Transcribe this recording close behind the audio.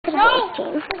No!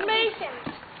 team. Mason!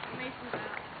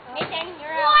 Mason,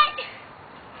 you're out. What?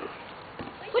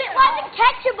 But it wasn't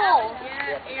catchable.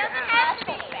 Yeah, It doesn't have to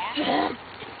be.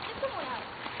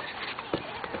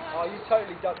 Oh, you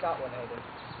totally ducked that one, Hayden.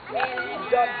 Hayden, You you're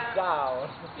ducked out.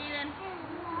 down. Steven.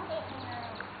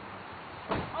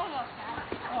 Almost out.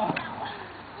 Oh.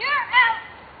 You're out.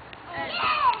 Ed.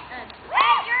 Yeah. Ed.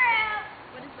 Ed, you're out.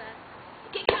 What is that?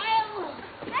 Get Kyle.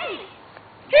 Hey.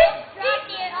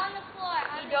 Dropped it on the floor.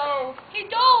 He dove. He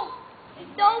dove. He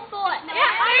dove for it. Yeah,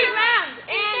 8 rounds.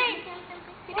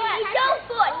 He dove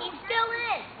for it. He's still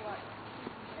in.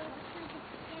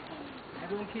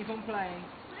 Everyone keep on playing.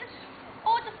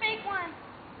 Oh, it's a fake one.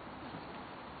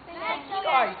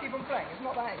 Guys, keep on playing. It's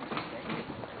not that interesting.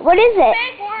 What is it?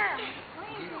 Fake worm.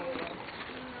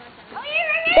 Oh,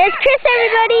 you're There's Chris,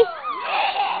 everybody.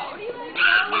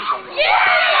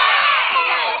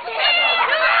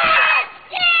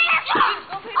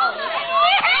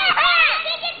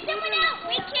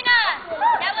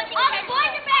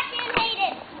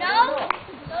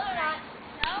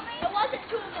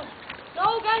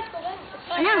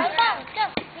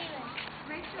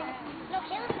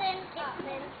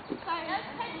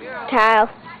 Kyle.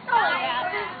 Okay,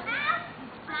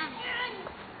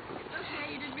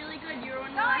 you did really good. You were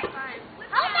on the last 5.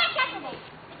 How is that catchable?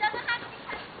 It doesn't have to be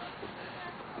catchable.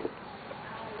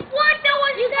 What? That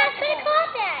was you guys could have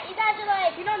caught that. You guys are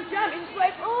like, You don't jump. It's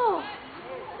like, oh.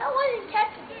 that wasn't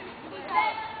catchable.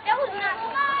 That was not.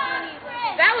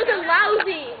 That was a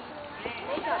lousy.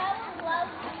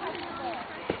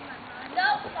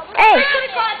 No. Hey. I could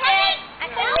have caught that.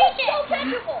 I couldn't reach it. So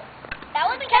catchable. That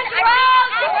wasn't catchable.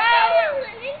 I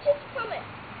was inches from it.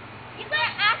 You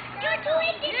better ask. You're 2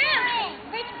 inches from it.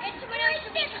 Rich, it's what else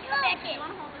to come back in. You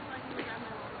want to hold this like we got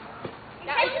metal?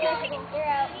 You're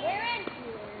out. You're in.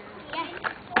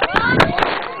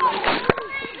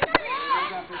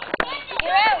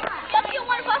 You're out. Some of you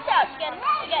want to bust out. You got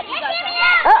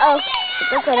Uh-oh.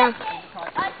 Let's go down.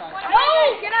 No!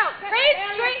 Get out.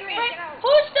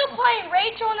 Who's still playing?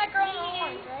 Rachel and that girl in the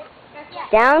orange, right?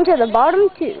 Down to the bottom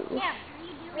 2. Yeah.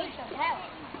 Rachel, out.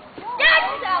 Yeah,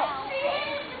 she's out.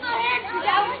 She's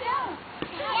out.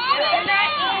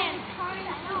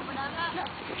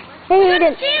 Hey,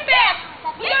 Hayden. Team back.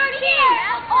 Get our team.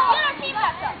 Get our team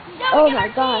back up. Oh my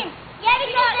God. Yeah,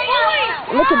 we got it.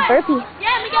 Look at Burpee.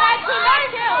 Yeah, we got our team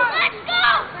back too. Let's go.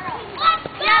 Let's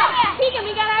go. Tegan,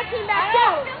 we got our team back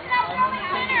too.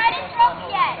 I didn't throw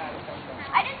it yet.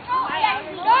 I didn't throw it yet.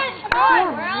 Guys, come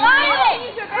on.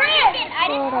 Tegan, I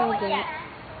didn't throw it yet.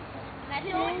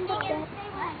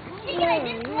 Tegan, I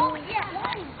didn't throw it yet.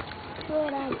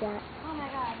 What I got. Oh my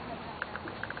God.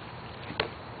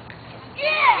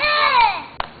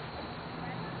 Yeah!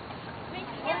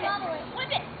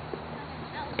 Flip it.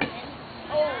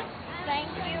 Oh, thank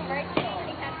you, Rachel.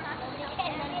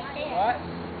 What?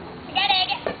 Forget it.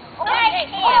 Sit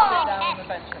down on the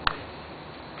bench, please.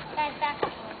 Guys, back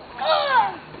up.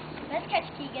 Oh! Let's catch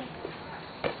Keegan.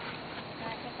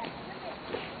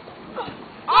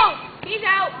 Oh, he's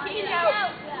out. He's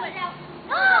out.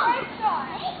 No!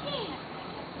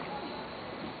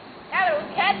 That was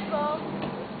catchable.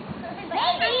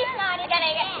 Maybe he's not. He's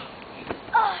gonna get it.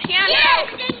 Oh, Can't yes!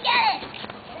 Didn't get it!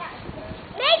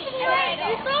 Mason, you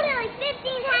thrown it like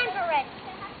 15 times already.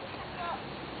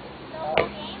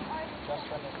 Just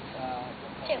when it's,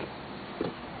 2.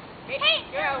 Hey,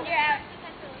 You're out. that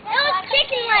was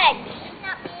chicken legs.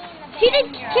 She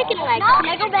did chicken legs. Can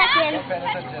I go back in? Pay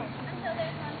attention.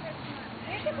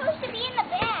 You're supposed to be in the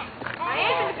back. I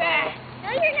am in the back. No,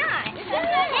 you're not. You're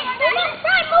in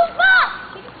front. Move up.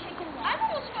 I'm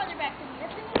almost further back than you.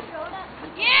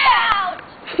 Yeah. Out.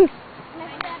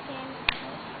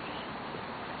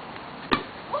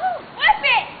 Woo! Whip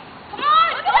it. Come on.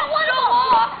 Look at that one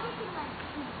ball.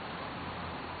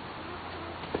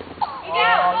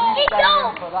 He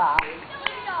dove. For that.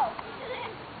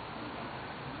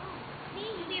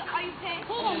 Are you paying?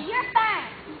 Hayden, you're fine.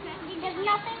 There's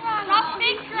nothing wrong. Stop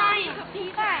big crying.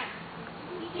 He's fine.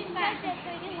 He's fine.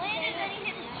 He landed and he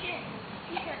hit the chin.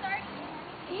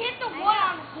 He hit the wall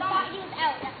on the spot. He was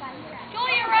out. That's why he's out. Joel,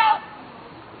 you're out.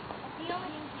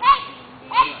 Hey!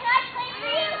 Hey, can I play for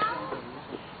you?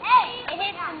 Hey! It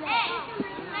hit him. Hey!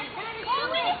 Hey,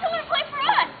 we need someone to play for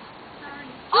us.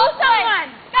 Oh,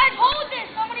 someone! Guys, hold this.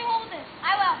 Somebody hold this.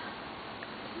 I will.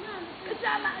 Good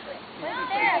job, Margaret.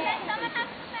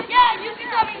 Yeah, you can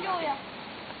come in, Julia.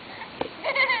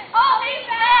 Oh, he's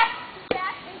back.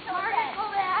 Margaret, go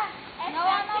back. No,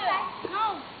 I'm not back.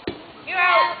 No. You're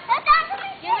out. That's not for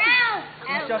me. You're out.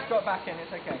 You just got back in,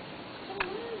 it's okay.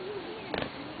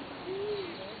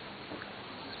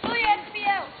 Julia has to be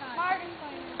out. Margaret's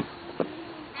playing.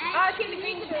 Keep the green.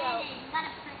 danger out. Not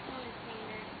a personal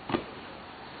danger.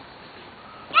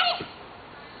 Get it!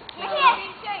 Get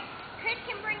it! Chris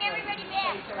can bring everybody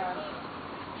back.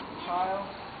 Kyle.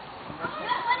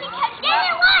 Let me catch it.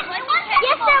 Yes, it was. It was catchable.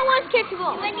 Yes, that was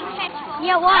catchable. It wasn't catchable.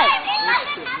 Yeah, it was. It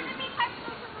doesn't have to be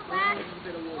catchable for the last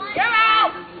one. You're